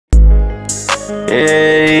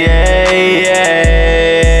Yeah, yeah,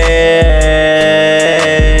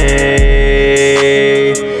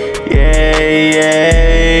 yeah, yeah.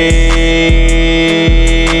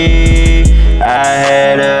 I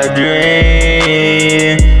had a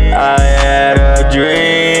dream. I had a dream.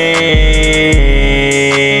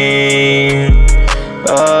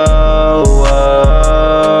 Oh,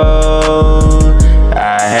 oh,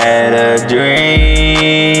 I had a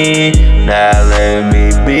dream. Now let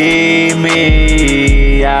me be me.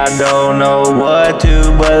 I don't know what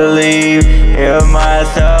to believe in my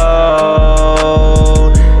soul.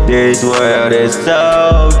 This world is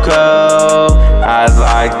so cold. I'd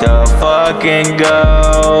like to fucking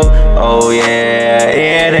go. Oh yeah,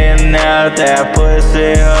 in and out that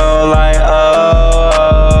pussy hole like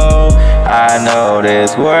oh. I know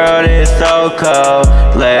this world is so cold.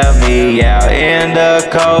 Let me out in the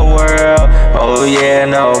cold world. Oh yeah,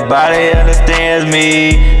 nobody understands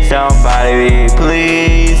me. Somebody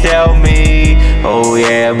please help me. Oh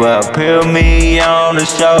yeah, but put me on the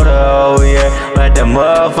shoulder. Oh yeah, like the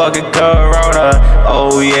motherfucking corona.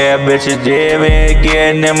 Oh yeah, bitches just been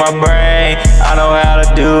getting in my brain. I know how to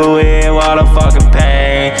do it while the fucking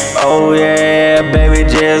pain. Oh yeah, baby,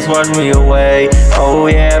 just wash me away. Oh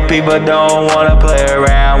yeah, people don't wanna play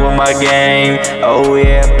around with my game. Oh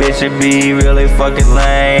yeah, bitch, it be really fucking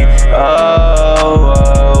lame. Oh,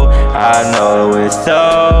 oh, I know it's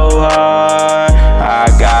so hard. I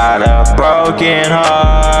got a broken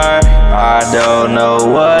heart. I don't know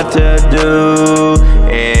what to do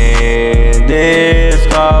in this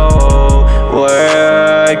cold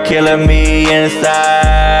world, killing me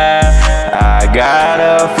inside. I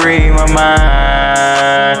gotta free my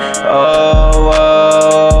mind. Oh,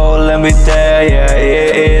 oh, let me tell ya,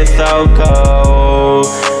 it is so cold.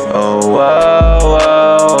 Oh, oh,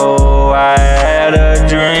 oh, I had a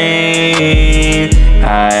dream.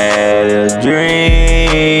 I had a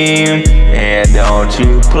dream. And don't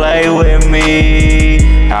you play with me.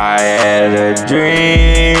 I had a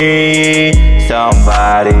dream.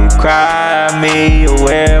 Somebody cry me a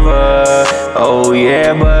river. Oh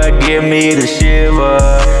yeah, but give me the shiver.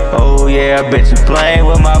 Oh yeah, bitch, you playing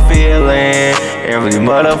with my feelings every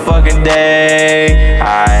motherfucking day.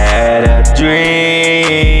 I had a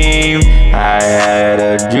dream. I had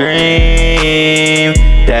a dream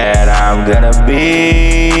that I'm gonna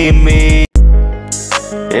be me.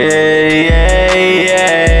 Yeah.